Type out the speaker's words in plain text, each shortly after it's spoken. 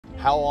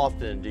How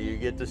often do you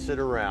get to sit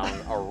around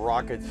a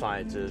rocket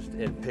scientist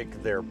and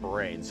pick their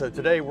brain? So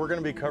today we're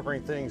going to be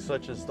covering things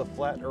such as the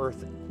flat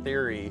earth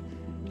theory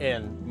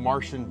and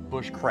Martian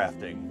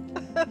bushcrafting.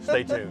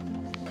 Stay tuned.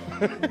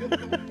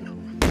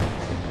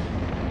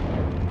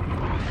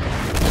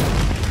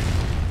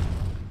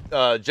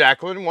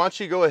 Jacklyn, why don't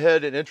you go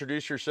ahead and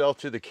introduce yourself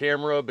to the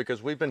camera,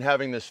 because we've been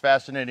having this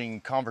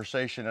fascinating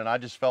conversation and I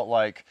just felt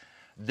like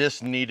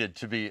this needed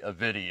to be a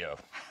video.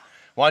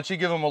 Why don't you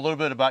give them a little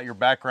bit about your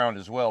background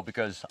as well,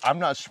 because I'm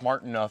not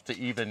smart enough to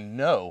even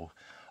know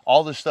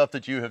all the stuff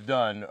that you have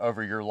done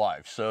over your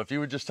life. So if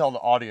you would just tell the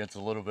audience a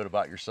little bit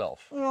about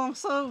yourself. Well, I'm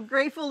so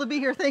grateful to be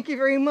here. Thank you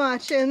very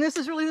much. And this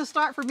is really the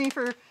start for me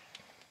for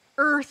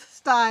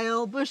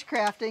Earth-style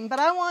bushcrafting, but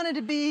I wanted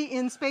to be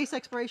in space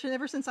exploration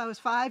ever since I was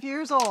 5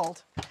 years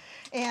old.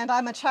 And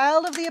I'm a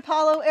child of the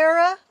Apollo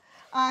era.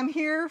 I'm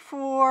here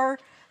for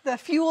the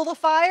Fuel the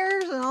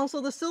Fires and also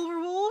the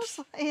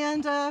Silverwolves.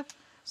 And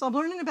so I'm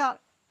learning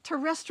about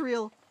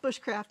terrestrial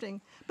bushcrafting.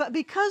 But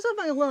because of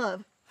my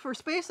love for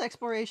space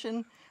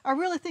exploration, I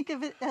really think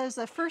of it as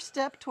a first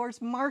step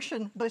towards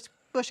Martian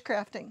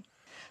bushcrafting.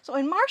 So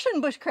in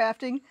Martian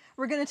bushcrafting,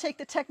 we're going to take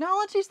the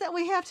technologies that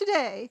we have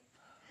today.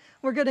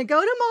 We're going to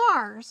go to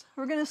Mars.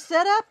 We're going to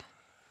set up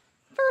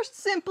first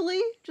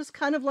simply, just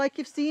kind of like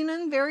you've seen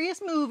in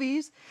various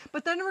movies,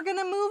 but then we're going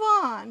to move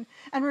on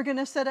and we're going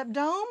to set up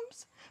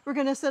domes, we're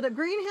going to set up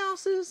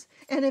greenhouses,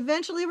 and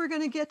eventually we're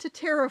going to get to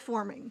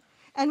terraforming.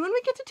 And when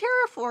we get to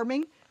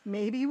terraforming,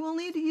 maybe we'll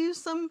need to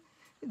use the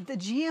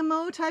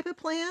GMO type of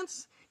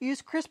plants,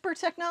 use CRISPR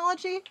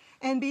technology,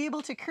 and be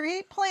able to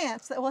create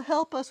plants that will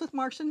help us with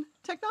Martian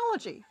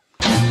technology.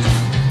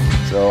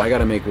 So I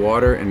gotta make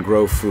water and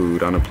grow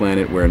food on a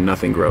planet where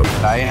nothing grows.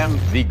 I am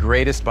the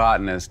greatest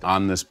botanist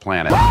on this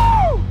planet.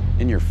 Woo!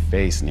 In your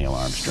face, Neil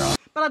Armstrong.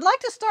 But I'd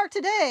like to start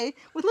today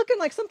with looking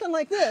like something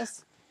like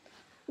this.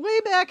 Way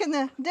back in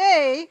the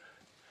day.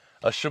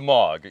 A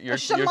shemagh. You're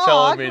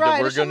telling me right,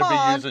 that we're going to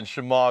be using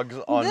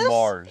shemaghs on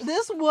Mars.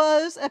 This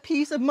was a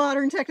piece of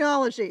modern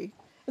technology.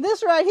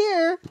 This right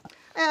here,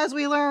 as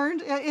we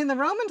learned in the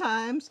Roman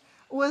times,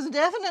 was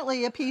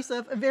definitely a piece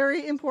of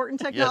very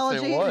important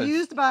technology. Yes, it was.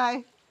 Used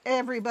by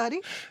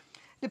everybody,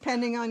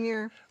 depending on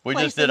your We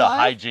place just did in a life.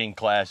 hygiene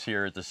class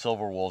here at the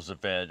Silverwolves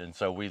event, and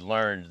so we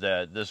learned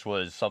that this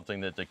was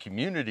something that the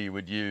community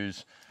would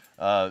use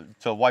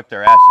to wipe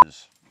their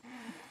asses.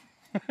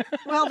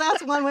 Well,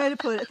 that's one way to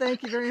put it.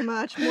 Thank you very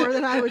much. More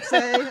than I would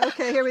say.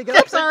 Okay, here we go.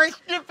 I'm sorry.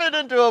 Skip it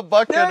into a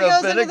bucket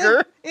of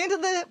vinegar. Into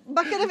the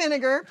bucket of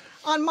vinegar.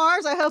 On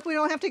Mars, I hope we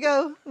don't have to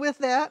go with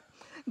that.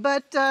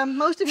 But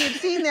most of you have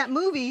seen that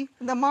movie,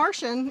 The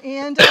Martian,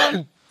 and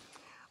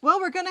well,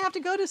 we're going to have to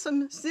go to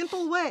some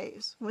simple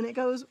ways when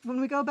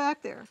we go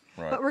back there.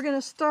 Right. But we're going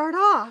to start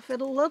off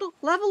at a little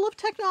level of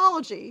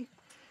technology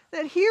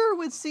that here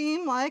would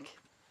seem like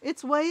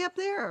it's way up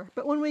there.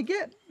 But when we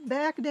get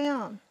back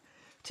down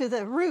to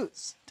the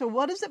roots, to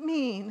what does it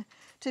mean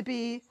to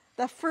be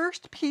the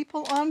first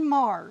people on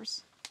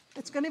Mars,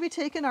 it's going to be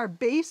taking our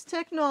base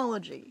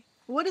technology.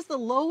 What is the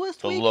lowest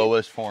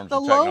forms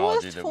of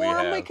technology that we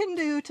have. we can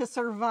do to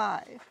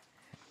survive?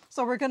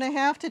 So we're going to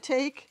have to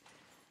take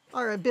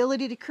our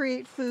ability to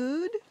create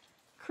food,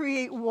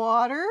 create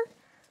water,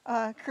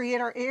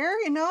 create our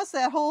air. You know, it's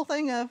that whole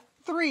thing of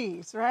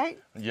threes, right?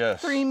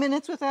 Yes. 3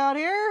 minutes without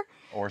air.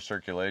 Or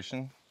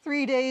circulation.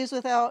 3 days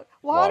without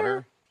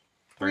water.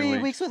 3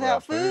 weeks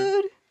without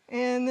food.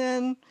 And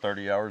then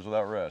 30 hours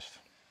without rest.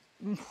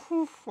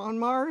 On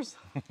Mars.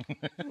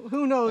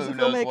 Who knows if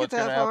we'll make it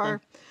that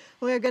far.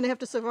 We're going to have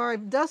to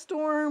survive dust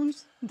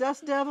storms,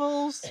 dust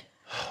devils,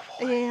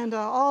 and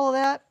all of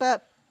that.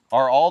 But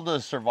are all the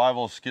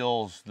survival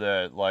skills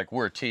that like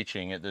we're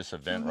teaching at this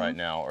event right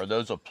now, are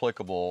those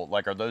applicable?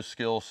 Like, are those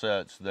skill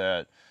sets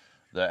that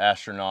the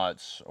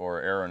astronauts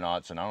or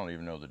aeronauts, and I don't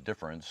even know the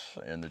difference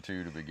in the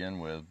two to begin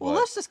with. Well,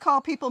 let's just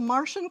call people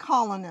Martian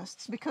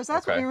colonists, because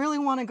that's what we really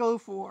want to go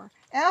for.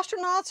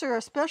 Astronauts are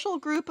a special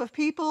group of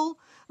people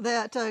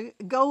that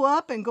go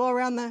up and go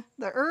around the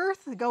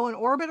Earth, go in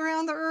orbit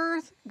around the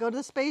Earth, go to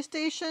the space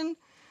station.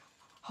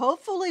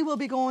 Hopefully we'll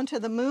be going to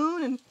the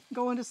moon and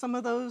going to some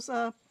of those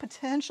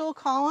potential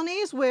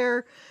colonies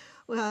where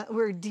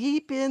we're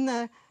deep in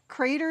the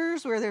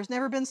craters where there's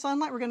never been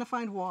sunlight. We're going to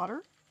find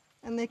water,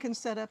 and they can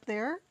set up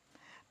there.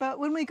 But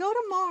when we go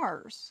to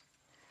Mars,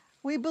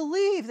 we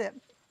believe that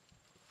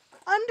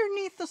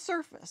underneath the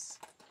surface,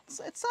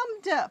 at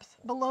some depth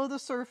below the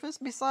surface,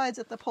 besides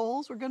at the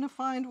poles, we're going to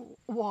find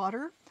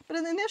water. But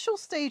in the initial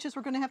stages,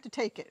 we're going to have to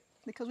take it,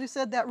 because we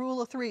said that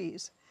rule of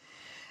threes.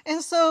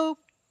 And so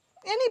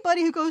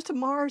anybody who goes to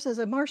Mars as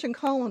a Martian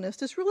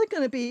colonist is really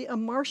going to be a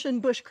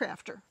Martian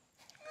bushcrafter.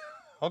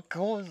 How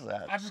cool is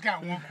that? I just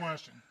got one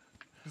question.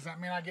 Does that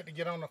mean I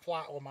get on the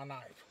flight with my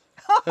knife?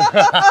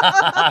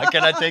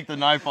 Can I take the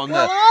knife on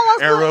the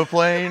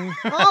aeroplane?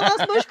 All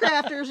those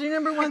bushcrafters, your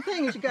number one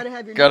thing is you got to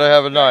have your Gotta knife.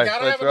 have a knife,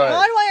 that's right.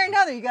 One way or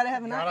another, you got to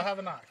have a knife. Gotta have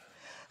a knife.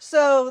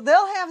 So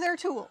they'll have their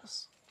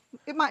tools.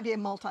 It might be a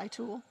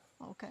multi-tool,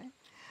 okay.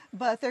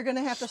 but they're going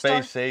to have to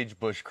start. Space age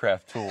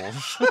bushcraft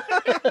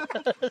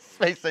tools.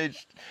 Space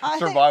age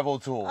survival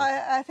tools.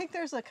 I think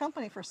there's a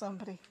company for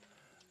somebody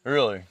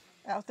Really?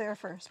 out there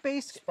for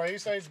space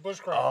age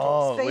bushcraft.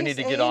 Oh, we need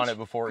to get on it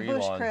before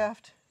Elon.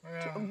 bushcraft.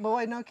 Yeah.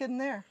 Boy, no kidding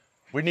there.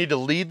 We need to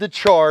lead the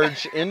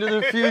charge into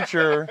the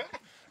future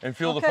and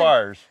fuel the Okay.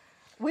 fires.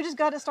 We just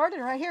got it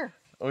started right here.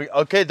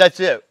 Okay, that's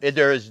it.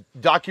 There is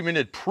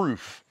documented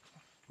proof.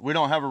 We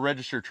don't have a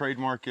registered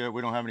trademark yet.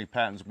 We don't have any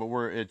patents, but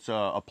it's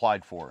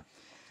applied for.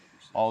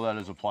 All that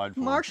is applied for.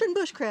 Martian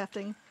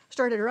bushcrafting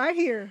started right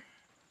here,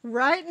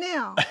 right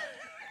now.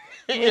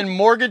 In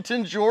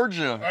Morganton,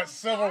 Georgia,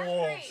 That's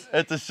Silverwolves.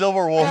 at the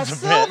Silverwolves At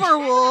event.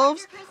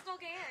 Silverwolves Crystal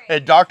Gary.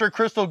 At Dr.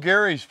 Crystal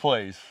Gary's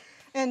place.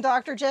 and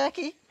Dr.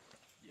 Jackie.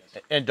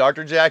 And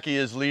Dr. Jackie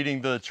is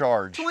leading the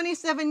charge.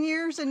 27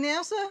 years in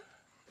NASA.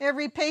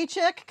 Every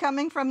paycheck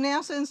coming from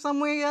NASA in some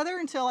way or other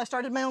until I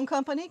started my own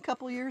company a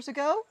couple years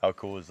ago. How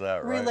cool is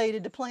that, right?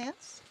 Related to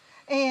plants.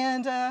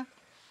 And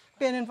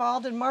been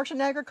involved in Martian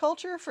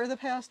agriculture for the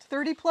past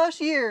 30 plus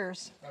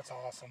years. That's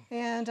awesome.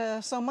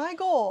 And so my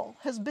goal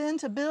has been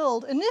to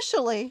build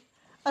initially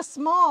a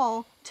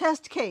small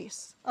test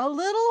case, a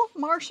little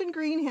Martian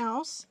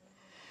greenhouse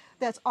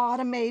that's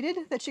automated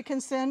that you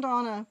can send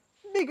on a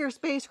bigger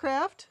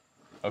spacecraft.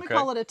 Okay. We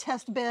call it a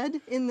test bed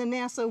in the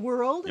NASA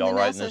world. Y'all in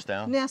the writing NASA, this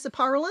down? NASA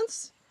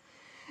parlance.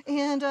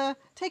 And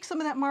take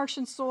some of that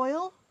Martian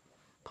soil,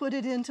 put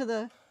it into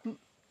the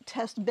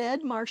test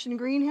bed Martian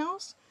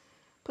greenhouse,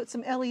 put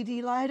some LED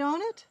light on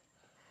it,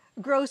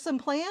 grow some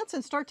plants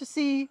and start to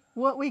see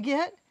what we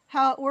get,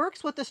 how it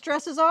works, what the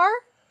stresses are.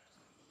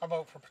 I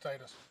vote for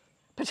potatoes.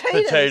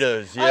 Potatoes.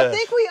 Potatoes, I yes.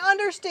 think we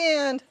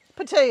understand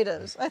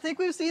potatoes. I think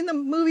we've seen the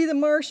movie The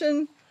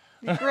Martian.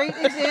 Great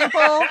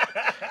example.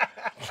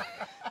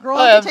 Growing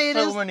I have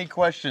potatoes. so many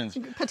questions.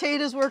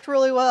 Potatoes worked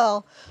really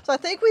well. So I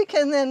think we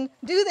can then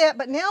do that,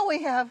 but now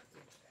we have,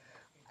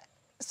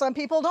 some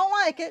people don't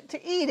like it,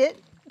 to eat it,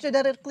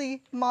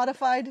 genetically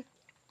modified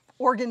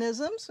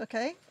organisms,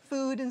 okay,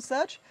 food and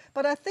such.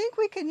 But I think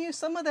we can use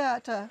some of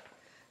that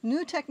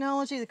new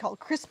technology they call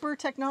CRISPR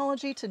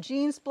technology to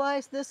gene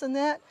splice this and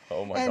that,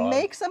 Oh my and God.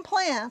 make some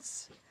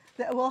plants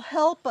that will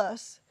help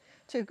us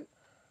to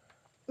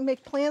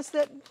make plants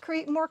that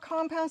create more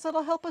compounds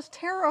that'll help us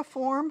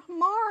terraform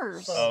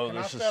Mars. Oh, Can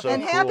I this is step so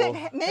and in? have cool.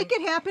 it make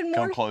it happen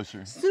Come more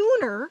closer.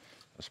 sooner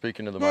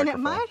Speaking to the than it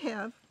microphone. might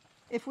have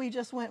if we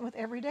just went with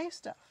everyday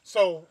stuff.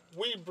 So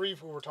we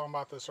briefly were talking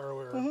about this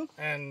earlier,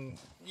 Mm-hmm. and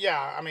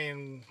yeah, I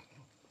mean,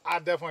 I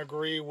definitely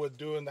agree with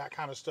doing that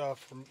kind of stuff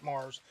from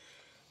Mars.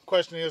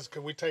 Question is,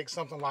 could we take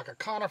something like a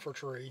conifer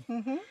tree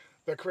Mm-hmm.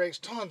 that creates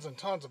tons and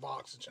tons of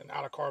oxygen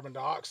out of carbon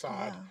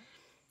dioxide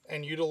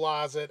and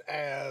utilize it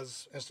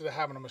as, instead of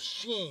having a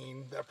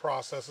machine that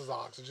processes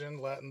oxygen,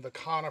 letting the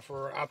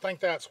conifer, I think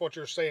that's what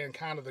you're saying,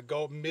 kind of the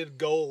goal, mid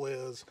goal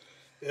is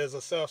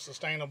a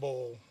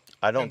self-sustainable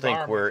I don't think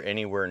environment. we're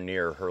anywhere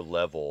near her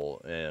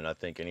level, and I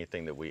think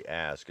anything that we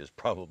ask is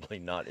probably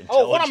not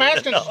intelligent. Oh, what I'm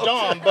asking is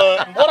dumb,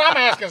 but what I'm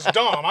asking is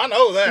dumb. I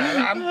know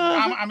that.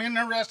 I'm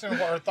interested in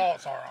what her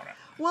thoughts are on it.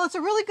 Well, it's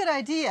a really good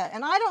idea,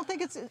 and I don't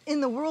think it's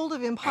in the world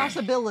of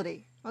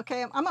impossibility.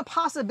 Okay, I'm a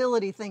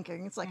possibility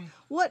thinking. It's like,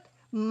 what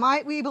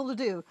might we be able to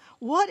do?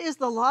 What is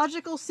the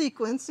logical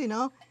sequence, you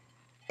know,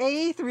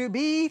 A through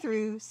B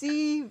through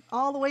C,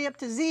 all the way up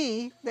to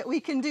Z, that we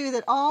can do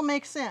that all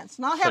makes sense?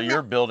 Not So having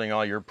you're that- building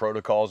all your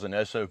protocols and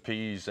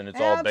SOPs, and it's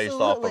all based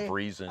off Absolutely. of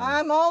reason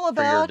I'm all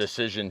for your about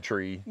decision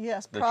tree.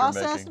 yes, that you're making.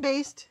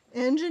 process-based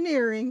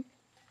engineering,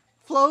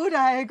 flow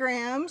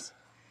diagrams,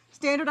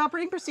 standard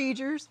operating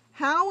procedures,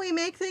 how we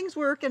make things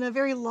work in a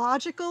very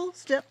logical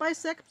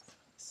step-by-step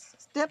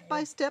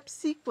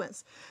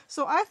sequence.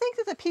 So I think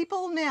that the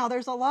people now,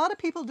 there's a lot of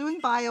people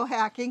doing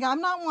biohacking.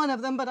 I'm not one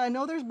of them, but I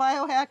know there's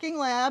biohacking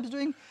labs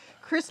doing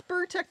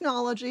CRISPR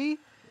technology.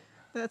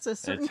 That's a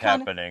certain It's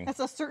kind happening. That's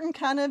a certain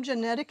kind of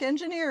genetic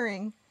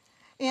engineering.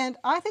 And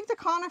I think the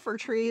conifer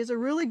tree is a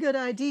really good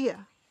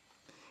idea.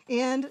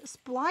 And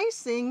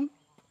splicing,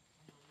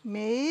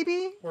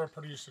 maybe, Where it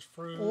produces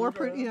fruit. or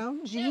you know,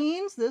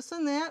 genes, this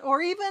and that,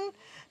 or even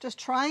just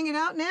trying it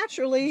out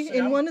naturally See,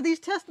 in I'm- one of these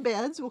test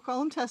beds, we'll call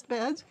them test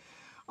beds,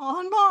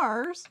 on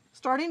Mars,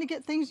 starting to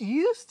get things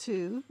used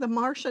to the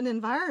Martian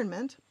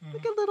environment.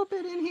 Like a little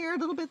bit in here, a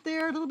little bit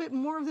there, a little bit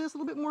more of this, a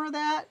little bit more of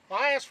that. Well,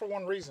 I asked for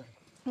one reason.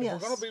 If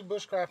Yes. we're going to be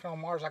bushcrafting on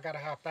Mars, I got to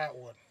have fat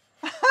wood.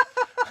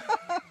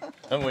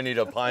 And we need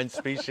a pine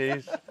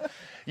species.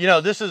 You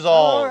know, this is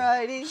all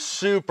Alrighty.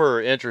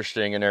 super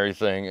interesting and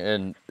everything.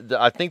 And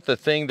I think the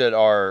thing that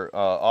our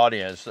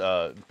audience,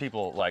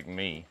 people like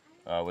me,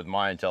 with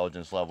my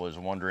intelligence level, is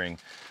wondering,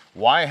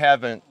 why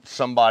haven't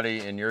somebody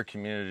in your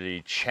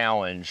community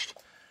challenged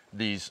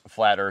these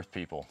flat Earth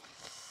people?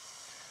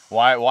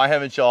 Why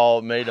haven't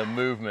y'all made a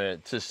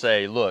movement to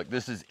say, look,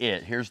 this is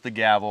it. Here's the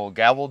gavel.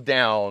 Gavel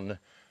down.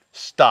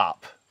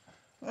 Stop.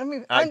 I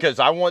mean, Because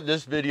I want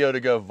this video to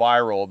go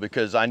viral,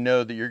 because I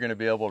know that you're going to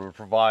be able to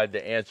provide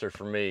the answer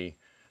for me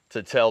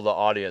to tell the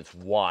audience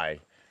why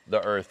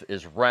the Earth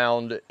is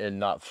round and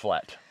not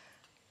flat.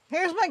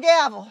 Here's my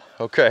gavel.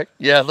 Okay.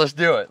 Yeah, let's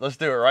do it. Let's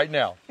do it right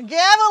now. The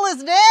gavel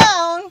is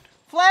down.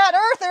 Flat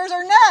earthers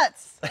are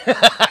nuts.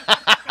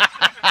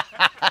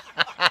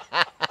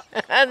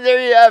 And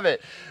there you have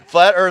it.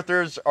 Flat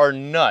earthers are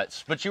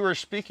nuts. But you were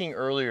speaking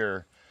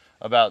earlier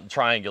about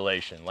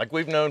triangulation. Like,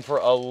 we've known for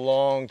a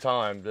long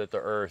time that the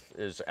earth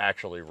is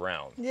actually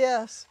round.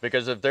 Yes.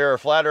 Because if there are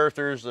flat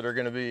earthers that are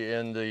going to be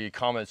in the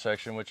comment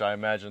section, which I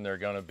imagine they're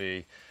going to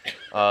be,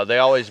 they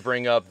always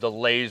bring up the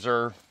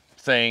laser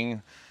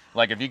thing.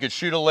 Like, if you could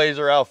shoot a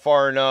laser out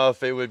far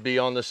enough, it would be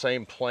on the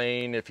same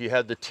plane. If you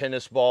had the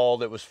tennis ball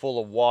that was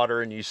full of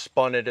water and you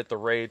spun it at the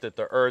rate that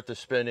the earth is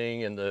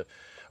spinning and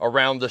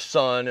around the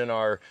sun and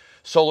our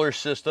solar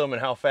system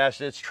and how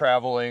fast it's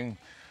traveling,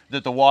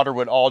 that the water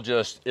would all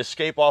just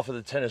escape off of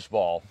the tennis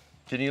ball.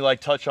 Can you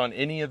like touch on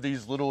any of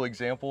these little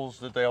examples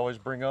that they always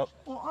bring up?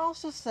 I'll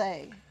also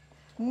say,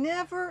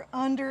 never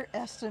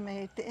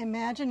underestimate the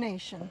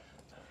imagination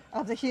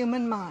of the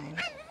human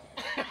mind.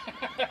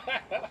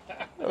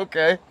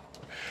 Okay.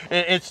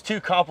 It's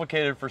too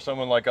complicated for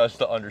someone like us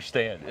to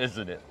understand,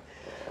 isn't it?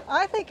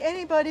 I think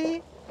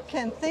anybody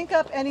can think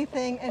up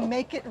anything and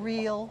make it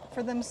real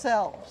for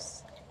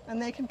themselves.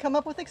 And they can come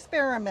up with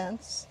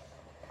experiments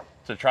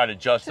To try to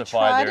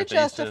justify their thesis.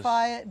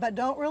 justify it, but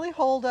don't really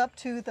hold up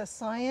to the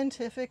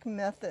scientific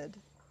method.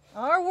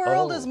 Our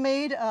world is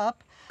made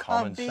up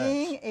Common of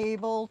being sense.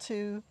 able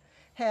to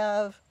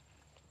have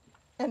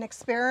an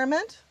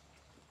experiment,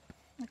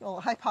 a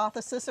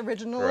hypothesis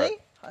originally,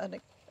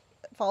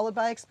 followed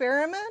by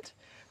experiment,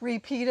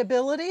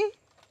 repeatability,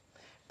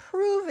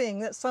 proving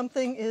that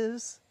something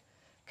is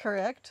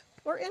correct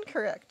or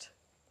incorrect.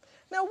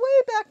 Now,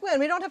 way back when,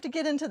 we don't have to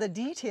get into the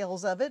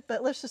details of it,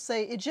 but let's just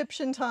say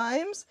Egyptian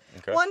times,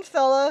 one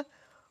fella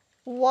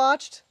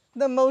watched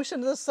the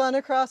motion of the sun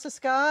across the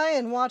sky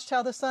and watched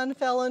how the sun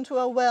fell into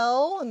a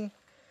well on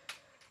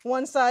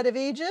one side of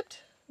Egypt,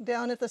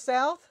 down at the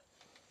south,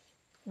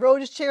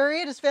 rode his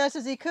chariot as fast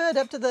as he could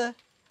up to the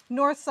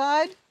north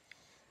side,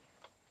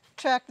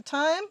 tracked the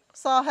time,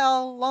 saw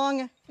how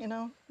long,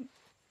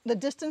 the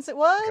distance it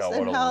was, God,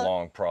 and what a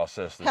long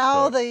process this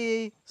how took.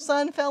 the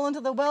sun fell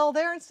into the well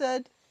there, and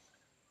said,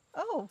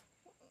 oh,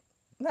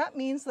 that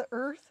means the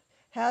earth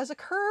has a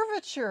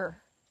curvature.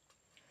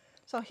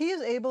 So he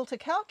is able to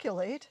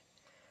calculate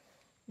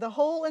the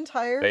whole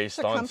entire Based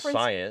on circumference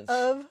science.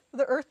 of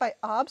the earth by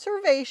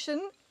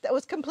observation that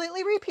was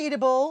completely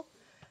repeatable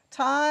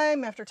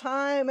time after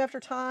time after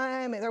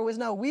time. There was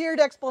no weird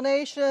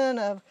explanation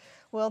of,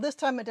 well, this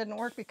time it didn't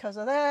work because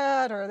of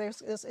that, or there's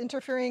this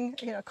interfering,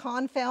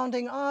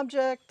 confounding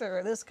object,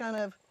 or this kind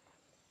of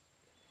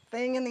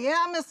thing in the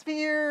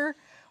atmosphere.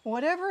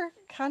 Whatever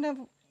kind of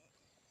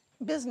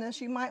business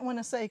you might want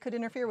to say could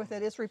interfere with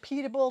it is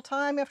repeatable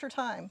time after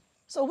time.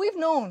 So we've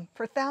known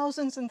for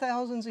thousands and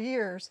thousands of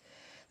years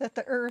that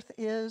the earth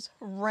is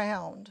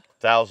round.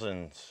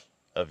 Thousands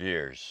of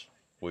years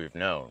we've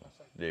known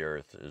the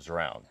earth is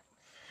round.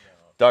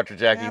 Dr.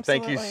 Jackie,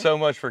 thank you Absolutely. so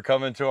much for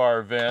coming to our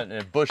event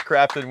and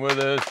bushcrafting with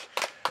us.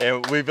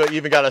 And we've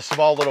even got a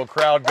small little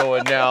crowd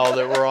going now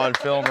that we're on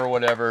film or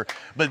whatever.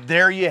 But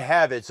there you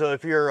have it. So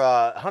if you're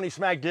honey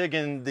smack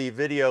digging the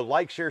video,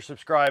 like, share,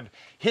 subscribe,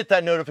 hit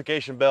that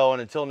notification bell.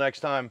 And until next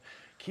time,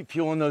 keep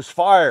fueling those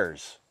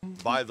fires.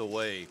 By the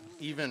way,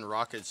 even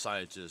rocket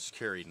scientists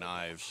carry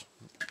knives.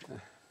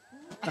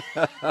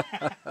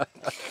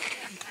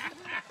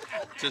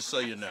 Just so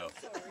you know.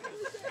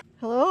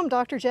 Hello, I'm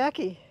Dr.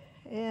 Jackie,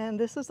 and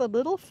this is a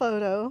little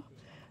photo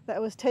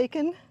that was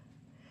taken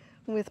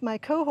with my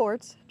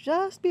cohorts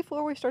just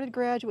before we started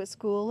graduate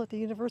school at the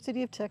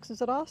University of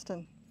Texas at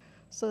Austin.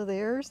 So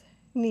there's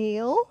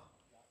Neil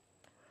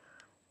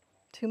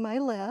to my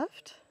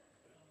left,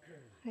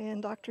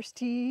 and Dr.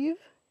 Steve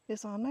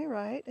is on my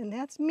right, and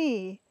that's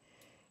me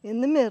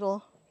in the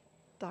middle,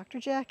 Dr.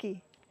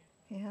 Jackie.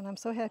 And I'm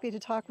so happy to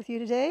talk with you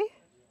today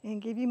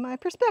and give you my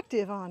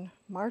perspective on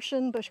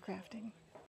Martian bushcrafting.